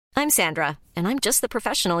I'm Sandra, and I'm just the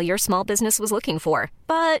professional your small business was looking for.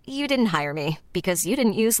 But you didn't hire me because you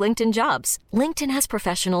didn't use LinkedIn Jobs. LinkedIn has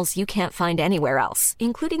professionals you can't find anywhere else,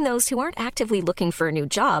 including those who aren't actively looking for a new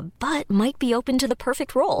job, but might be open to the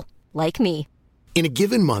perfect role, like me. In a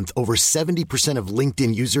given month, over 70% of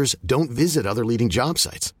LinkedIn users don't visit other leading job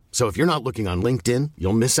sites. So if you're not looking on LinkedIn,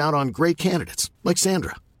 you'll miss out on great candidates like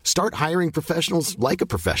Sandra. Start hiring professionals like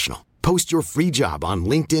a professional. Post your free job on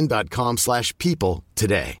linkedin.com/people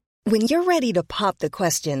today. When you're ready to pop the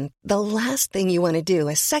question, the last thing you want to do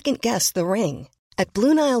is second-guess the ring. At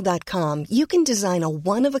BlueNile.com, you can design a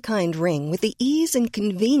one-of-a-kind ring with the ease and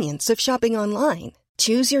convenience of shopping online.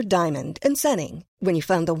 Choose your diamond and setting. When you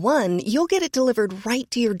find the one, you'll get it delivered right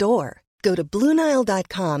to your door. Go to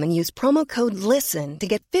BlueNile.com and use promo code LISTEN to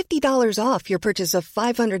get $50 off your purchase of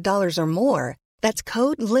 $500 or more. That's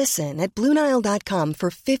code LISTEN at BlueNile.com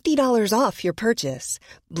for $50 off your purchase.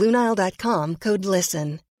 BlueNile.com, code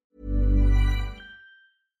LISTEN.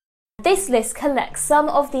 This list collects some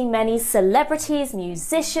of the many celebrities,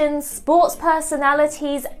 musicians, sports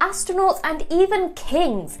personalities, astronauts, and even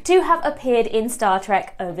kings to have appeared in Star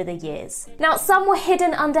Trek over the years. Now, some were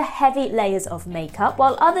hidden under heavy layers of makeup,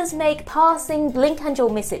 while others make passing blink and you'll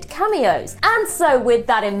miss it cameos. And so with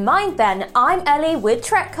that in mind then, I'm Ellie with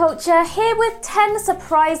Trek Culture, here with 10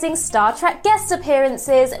 surprising Star Trek guest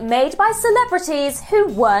appearances made by celebrities who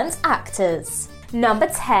weren't actors. Number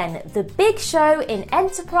 10. The Big Show in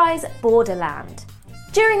Enterprise Borderland.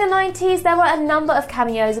 During the 90s, there were a number of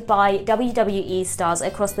cameos by WWE stars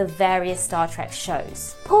across the various Star Trek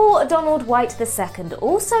shows. Paul Donald White II,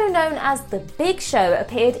 also known as The Big Show,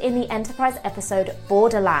 appeared in the Enterprise episode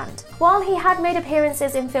Borderland. While he had made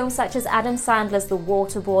appearances in films such as Adam Sandler's The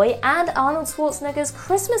Waterboy and Arnold Schwarzenegger's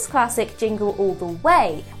Christmas classic Jingle All the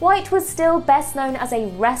Way, White was still best known as a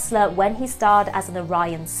wrestler when he starred as an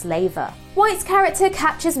Orion slaver. White's character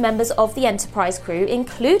captures members of the Enterprise crew,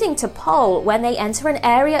 including T'Pol, when they enter an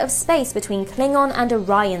area of space between Klingon and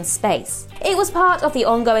Orion space. It was part of the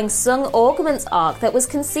ongoing Sung Augments arc that was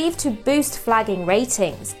conceived to boost flagging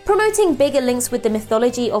ratings. Promoting bigger links with the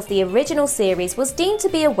mythology of the original series was deemed to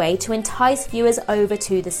be a way to entice viewers over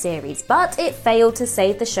to the series, but it failed to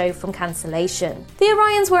save the show from cancellation. The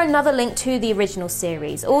Orions were another link to the original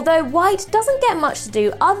series, although White doesn't get much to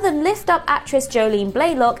do other than lift up actress Jolene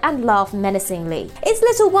Blalock and laugh menacingly. It's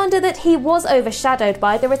little wonder that he was overshadowed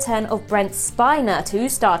by the return of Brent Spiner to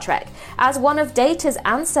Star Trek, as one of Data's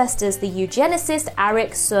ancestors, the eugenicist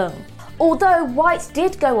Arik Sung. Although White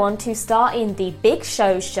did go on to star in The Big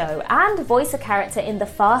Show and voice a character in the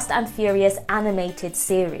Fast and Furious animated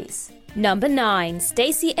series. Number 9.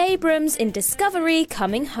 Stacey Abrams in Discovery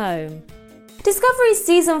Coming Home. Discovery's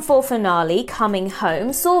Season 4 finale, Coming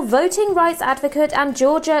Home, saw voting rights advocate and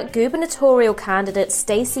Georgia gubernatorial candidate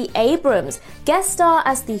Stacey Abrams guest star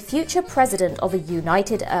as the future president of a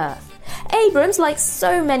united Earth. Abrams, like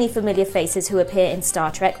so many familiar faces who appear in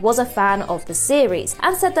Star Trek, was a fan of the series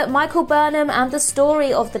and said that Michael Burnham and the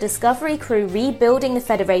story of the Discovery crew rebuilding the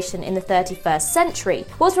Federation in the 31st century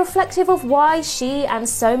was reflective of why she and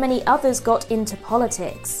so many others got into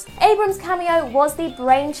politics. Abrams' cameo was the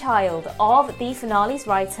brainchild of the finale's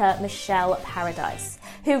writer Michelle Paradise,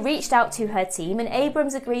 who reached out to her team, and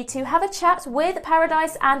Abrams agreed to have a chat with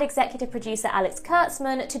Paradise and executive producer Alex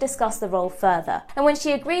Kurtzman to discuss the role further. And when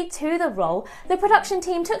she agreed to the role, the production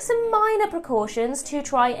team took some minor precautions to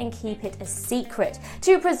try and keep it a secret,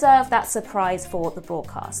 to preserve that surprise for the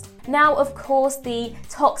broadcast. Now, of course, the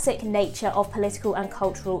toxic nature of political and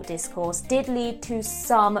cultural discourse did lead to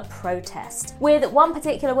some protest, with one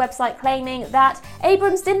particular website claiming that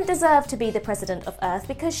Abrams didn't deserve to be the president of Earth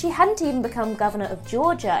because she hadn't even become governor of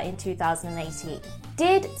Georgia in 2018.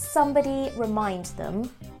 Did somebody remind them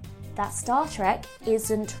that Star Trek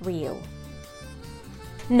isn't real?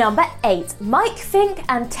 Number 8. Mike Fink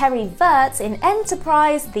and Terry Virts in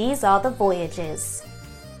Enterprise, These Are the Voyages.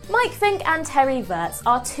 Mike Fink and Terry Virts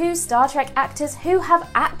are two Star Trek actors who have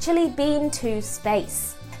actually been to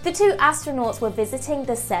space. The two astronauts were visiting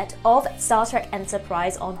the set of Star Trek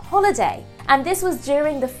Enterprise on holiday, and this was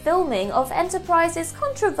during the filming of Enterprise's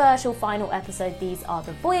controversial final episode, These Are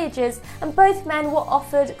the Voyages, and both men were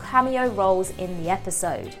offered cameo roles in the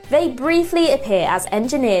episode. They briefly appear as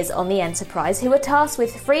engineers on the Enterprise who were tasked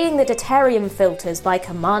with freeing the deuterium filters by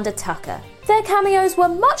Commander Tucker. Their cameos were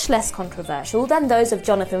much less controversial than those of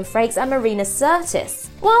Jonathan Frakes and Marina Sirtis.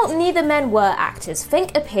 While neither men were actors,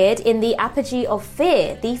 Fink appeared in The Apogee of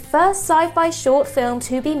Fear, the first sci-fi short film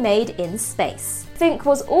to be made in space. Fink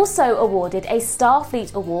was also awarded a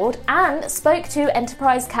Starfleet Award and spoke to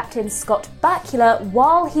Enterprise Captain Scott Bakula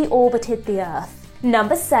while he orbited the Earth.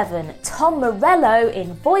 Number 7. Tom Morello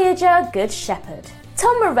in Voyager: Good Shepherd.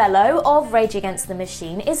 Tom Morello of Rage Against the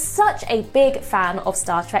Machine is such a big fan of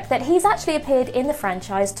Star Trek that he's actually appeared in the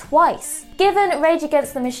franchise twice. Given Rage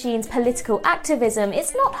Against the Machine's political activism,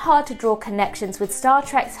 it's not hard to draw connections with Star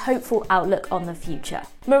Trek's hopeful outlook on the future.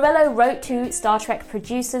 Morello wrote to Star Trek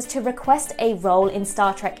producers to request a role in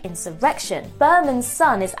Star Trek Insurrection. Berman's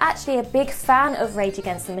son is actually a big fan of Rage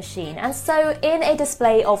Against the Machine, and so in a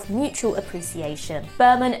display of mutual appreciation,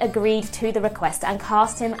 Berman agreed to the request and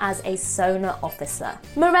cast him as a sonar officer.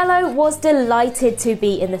 Morello was delighted to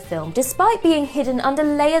be in the film, despite being hidden under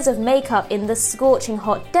layers of makeup in the scorching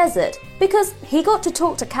hot desert, because he got to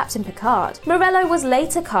talk to Captain Picard. Morello was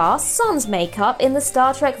later cast sans makeup in the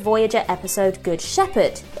Star Trek Voyager episode Good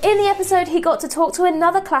Shepherd. In the episode, he got to talk to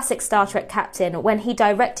another classic Star Trek captain when he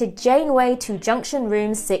directed Janeway to Junction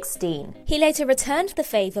Room 16. He later returned the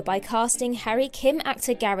favour by casting Harry Kim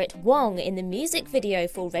actor Garrett Wang in the music video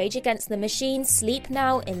for Rage Against the Machine's Sleep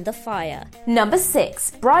Now in the Fire. Number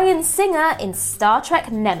 6. Bryan Singer in Star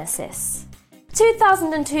Trek Nemesis.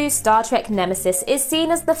 2002 Star Trek Nemesis is seen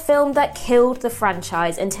as the film that killed the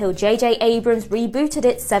franchise until J.J. Abrams rebooted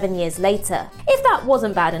it 7 years later. If that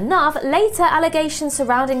wasn't bad enough, later allegations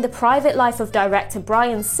surrounding the private life of director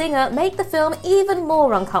Bryan Singer make the film even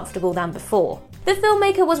more uncomfortable than before. The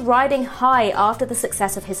filmmaker was riding high after the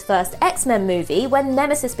success of his first X-Men movie when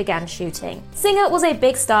Nemesis began shooting. Singer was a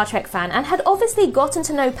big Star Trek fan and had obviously gotten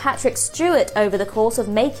to know Patrick Stewart over the course of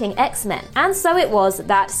making X-Men, and so it was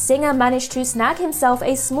that Singer managed to snag himself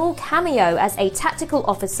a small cameo as a tactical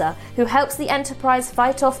officer who helps the Enterprise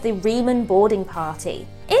fight off the Reman boarding party.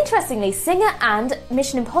 Interestingly, Singer and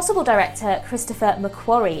Mission Impossible director Christopher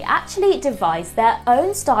McQuarrie actually devised their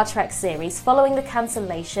own Star Trek series following the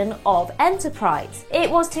cancellation of Enterprise. It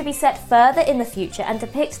was to be set further in the future and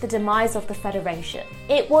depict the demise of the Federation.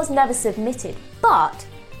 It was never submitted, but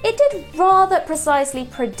it did rather precisely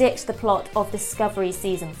predict the plot of Discovery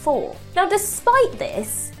Season 4. Now, despite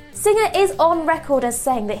this, Singer is on record as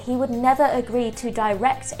saying that he would never agree to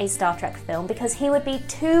direct a Star Trek film because he would be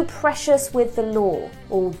too precious with the law.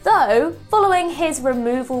 Although, following his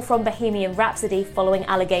removal from Bohemian Rhapsody following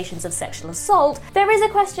allegations of sexual assault, there is a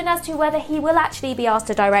question as to whether he will actually be asked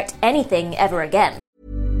to direct anything ever again.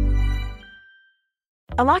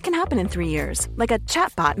 A lot can happen in 3 years, like a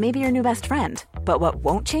chatbot may be your new best friend. But what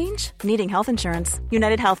won't change? Needing health insurance.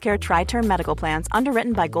 United Healthcare Tri-Term Medical Plans,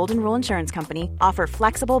 underwritten by Golden Rule Insurance Company, offer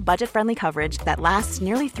flexible, budget-friendly coverage that lasts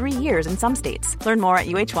nearly 3 years in some states. Learn more at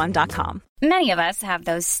uh1.com. Many of us have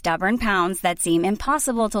those stubborn pounds that seem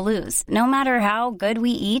impossible to lose, no matter how good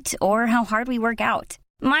we eat or how hard we work out.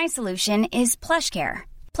 My solution is PlushCare.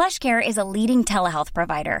 PlushCare is a leading telehealth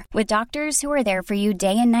provider with doctors who are there for you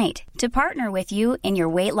day and night to partner with you in your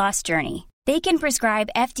weight loss journey. They can prescribe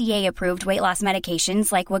FDA-approved weight loss medications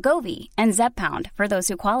like Wegovy and Zepbound for those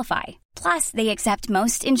who qualify. Plus, they accept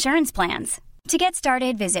most insurance plans. To get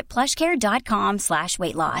started, visit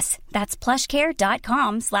plushcare.com/weightloss. That's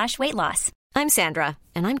plushcare.com/weightloss. I'm Sandra,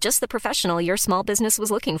 and I'm just the professional your small business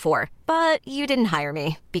was looking for. But you didn't hire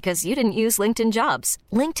me because you didn't use LinkedIn Jobs.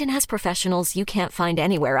 LinkedIn has professionals you can't find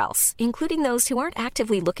anywhere else, including those who aren't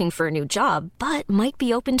actively looking for a new job, but might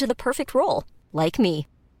be open to the perfect role, like me.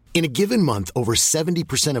 In a given month, over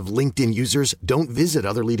 70% of LinkedIn users don't visit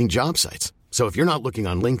other leading job sites. So if you're not looking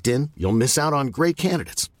on LinkedIn, you'll miss out on great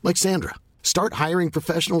candidates like Sandra. Start hiring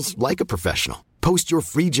professionals like a professional. Post your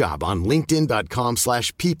free job on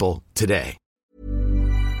linkedin.com/people today.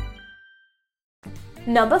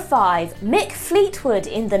 Number 5. Mick Fleetwood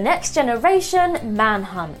in The Next Generation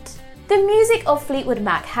Manhunt. The music of Fleetwood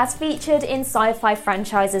Mac has featured in sci-fi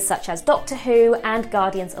franchises such as Doctor Who and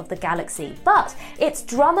Guardians of the Galaxy, but it's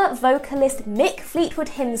drummer-vocalist Mick Fleetwood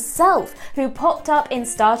himself who popped up in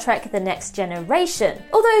Star Trek The Next Generation,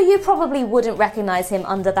 although you probably wouldn't recognise him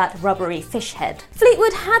under that rubbery fish head.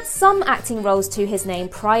 Fleetwood had some acting roles to his name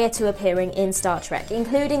prior to appearing in Star Trek,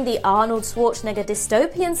 including the Arnold Schwarzenegger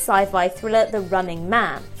dystopian sci-fi thriller The Running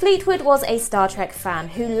Man. Fleetwood was a Star Trek fan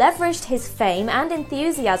who leveraged his fame and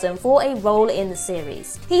enthusiasm for a role in the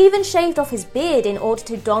series. He even shaved off his beard in order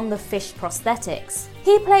to don the fish prosthetics.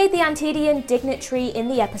 He played the Antedian dignitary in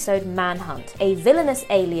the episode Manhunt, a villainous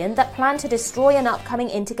alien that planned to destroy an upcoming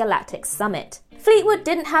intergalactic summit. Fleetwood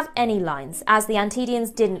didn't have any lines, as the Antedians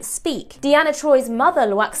didn't speak. Deanna Troy's mother,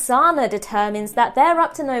 Lwaxana, determines that they're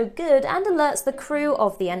up to no good and alerts the crew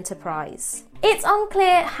of the Enterprise. It's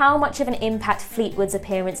unclear how much of an impact Fleetwood's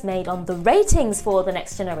appearance made on the ratings for The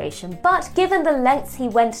Next Generation, but given the lengths he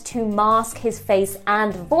went to mask his face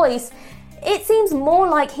and voice, it seems more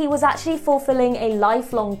like he was actually fulfilling a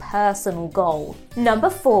lifelong personal goal.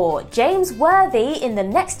 Number 4. James Worthy in The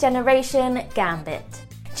Next Generation Gambit.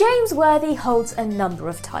 James Worthy holds a number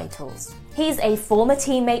of titles. He's a former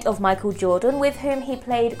teammate of Michael Jordan, with whom he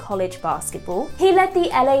played college basketball. He led the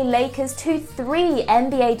LA Lakers to 3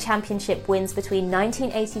 NBA championship wins between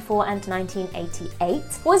 1984 and 1988,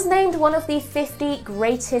 was named one of the 50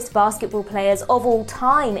 greatest basketball players of all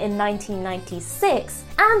time in 1996,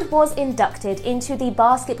 and was inducted into the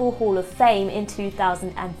Basketball Hall of Fame in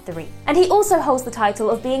 2003. And he also holds the title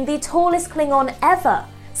of being the tallest Klingon ever,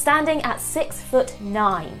 standing at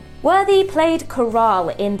 6'9". Worthy played Corral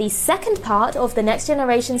in the second part of the Next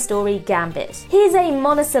Generation story Gambit. He's a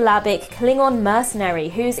monosyllabic Klingon mercenary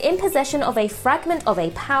who's in possession of a fragment of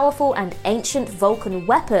a powerful and ancient Vulcan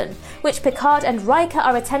weapon, which Picard and Riker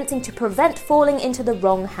are attempting to prevent falling into the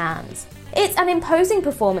wrong hands. It's an imposing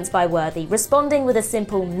performance by Worthy, responding with a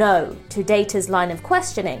simple no to Data's line of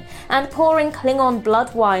questioning and pouring Klingon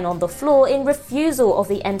blood wine on the floor in refusal of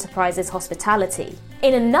the Enterprise's hospitality.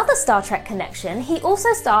 In another Star Trek connection, he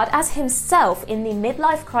also starred as himself in the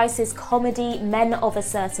midlife crisis comedy Men of a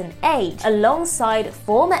Certain Age, alongside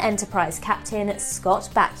former Enterprise captain Scott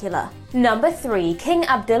Bakula. Number 3, King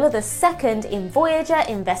Abdullah II in Voyager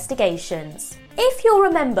Investigations. If you're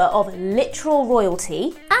a member of literal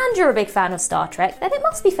royalty, and you're a big fan of Star Trek, then it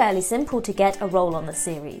must be fairly simple to get a role on the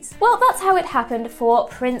series. Well, that's how it happened for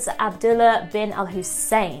Prince Abdullah bin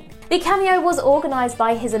al-Hussein. The cameo was organised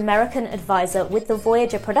by his American advisor with the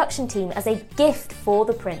Voyager production team as a gift for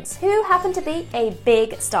the prince, who happened to be a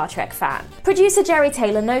big Star Trek fan. Producer Jerry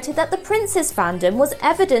Taylor noted that the prince's fandom was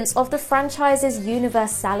evidence of the franchise's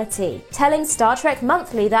universality, telling Star Trek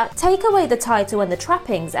Monthly that take away the title and the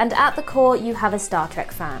trappings, and at the core you have a Star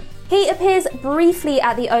Trek fan. He appears briefly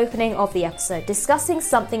at the opening of the episode, discussing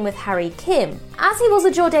something with Harry Kim. As he was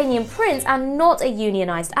a Jordanian prince and not a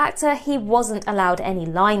unionised actor, he wasn't allowed any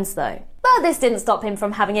lines though. But this didn't stop him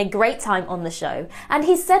from having a great time on the show, and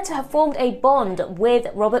he's said to have formed a bond with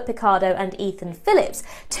Robert Picardo and Ethan Phillips,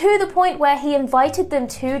 to the point where he invited them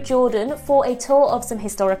to Jordan for a tour of some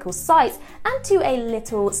historical sites and to a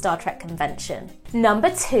little Star Trek convention.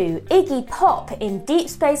 Number 2, Iggy Pop in Deep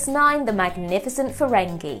Space Nine: The Magnificent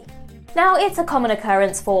Ferengi. Now, it's a common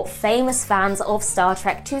occurrence for famous fans of Star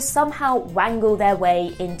Trek to somehow wangle their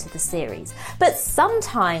way into the series, but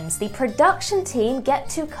sometimes the production team get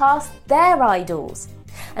to cast their idols.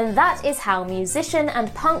 And that is how musician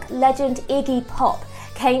and punk legend Iggy Pop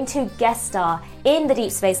came to guest star in the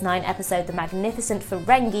Deep Space Nine episode The Magnificent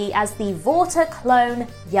Ferengi as the Vorta clone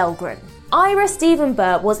Yelgren. Ira Steven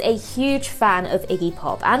Burr was a huge fan of Iggy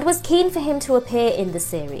Pop and was keen for him to appear in the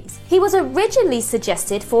series. He was originally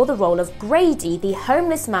suggested for the role of Grady, the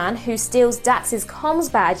homeless man who steals Dax's comms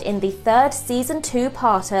badge in the 3rd Season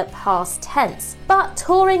 2-parter Past Tense, but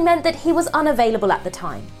touring meant that he was unavailable at the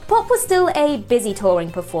time. Pop was still a busy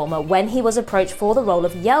touring performer when he was approached for the role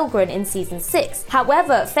of Yelgren in Season 6.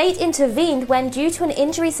 However, fate intervened when, due to an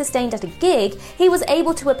injury sustained at a gig, he was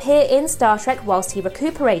able to appear in Star Trek whilst he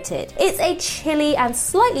recuperated. It's a chilly and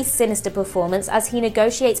slightly sinister performance as he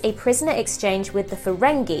negotiates a prisoner exchange with the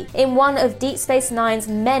Ferengi in one of Deep Space Nine's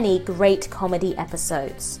many great comedy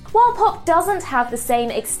episodes. While Pop doesn't have the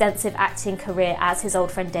same extensive acting career as his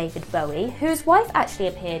old friend David Bowie, whose wife actually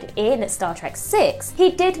appeared in Star Trek 6,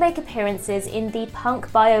 he did make appearances in the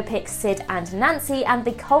punk biopic Sid and Nancy and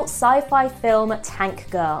the cult sci-fi film Tank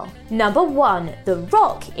Girl. Number 1, The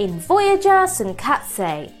Rock in Voyager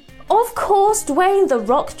Sunkatse. Of course, Dwayne "The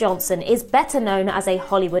Rock" Johnson is better known as a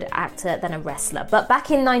Hollywood actor than a wrestler, but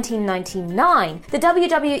back in 1999, the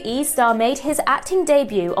WWE star made his acting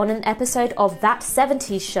debut on an episode of That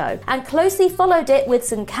 70s Show and closely followed it with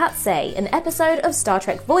Sunkatse, an episode of Star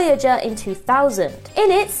Trek Voyager in 2000. In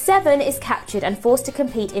it, Seven is captured and forced to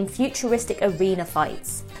compete in futuristic arena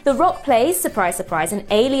fights. The Rock plays, surprise surprise, an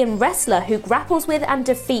alien wrestler who grapples with and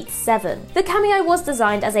defeats Seven. The cameo was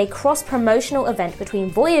designed as a cross-promotional event between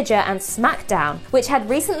Voyager and SmackDown, which had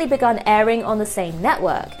recently begun airing on the same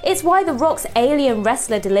network. It's why The Rock's alien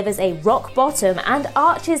wrestler delivers a rock bottom and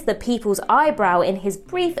arches the people's eyebrow in his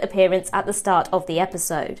brief appearance at the start of the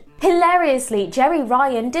episode. Hilariously, Jerry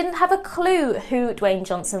Ryan didn't have a clue who Dwayne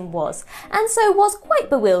Johnson was, and so was quite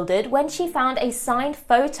bewildered when she found a signed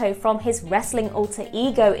photo from his wrestling alter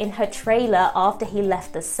ego in her trailer after he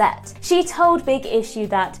left the set. She told Big Issue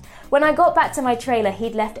that, "When I got back to my trailer,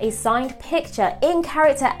 he'd left a signed picture in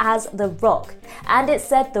character as The Rock, and it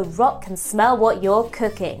said The Rock can smell what you're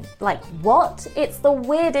cooking." Like, what? It's the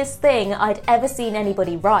weirdest thing I'd ever seen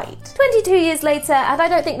anybody write. 22 years later, and I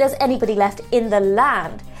don't think there's anybody left in the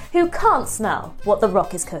land who can't smell what The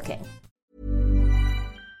Rock is cooking.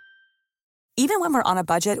 Even when we're on a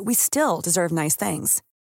budget, we still deserve nice things.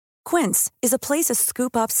 Quince is a place to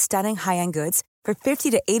scoop up stunning high-end goods for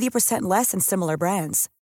 50 to 80% less than similar brands.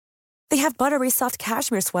 They have buttery soft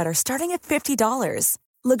cashmere sweaters starting at $50,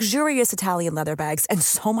 luxurious Italian leather bags, and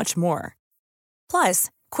so much more.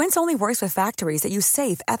 Plus, Quince only works with factories that use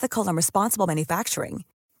safe, ethical, and responsible manufacturing.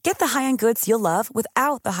 Get the high-end goods you'll love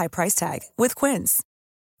without the high price tag with Quince.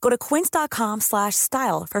 Go to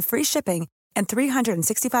quince.com/style for free shipping and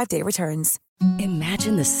 365-day returns.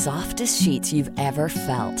 Imagine the softest sheets you've ever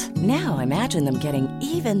felt. Now imagine them getting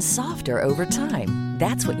even softer over time.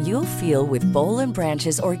 That's what you'll feel with Boll &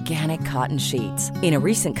 Branch's organic cotton sheets. In a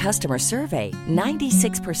recent customer survey,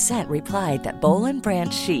 96% replied that Boll &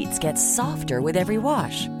 Branch sheets get softer with every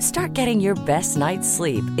wash. Start getting your best night's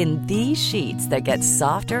sleep in these sheets that get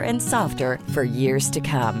softer and softer for years to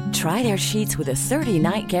come. Try their sheets with a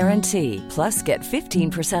 30-night guarantee. Plus, get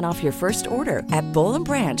 15% off your first order at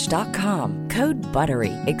bollandbranch.com. Code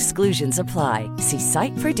BUTTERY. Exclusions apply. See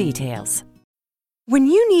site for details. When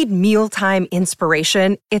you need mealtime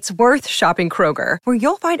inspiration, it's worth shopping Kroger, where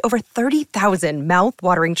you'll find over 30,000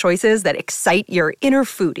 mouth-watering choices that excite your inner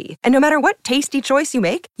foodie. And no matter what tasty choice you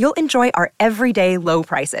make, you'll enjoy our everyday low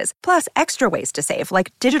prices, plus extra ways to save,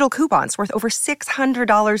 like digital coupons worth over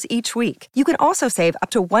 $600 each week. You can also save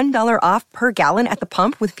up to $1 off per gallon at the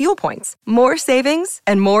pump with fuel points. More savings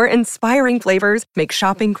and more inspiring flavors make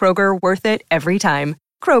shopping Kroger worth it every time.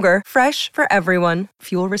 Kroger, fresh for everyone.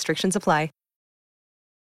 Fuel restrictions apply.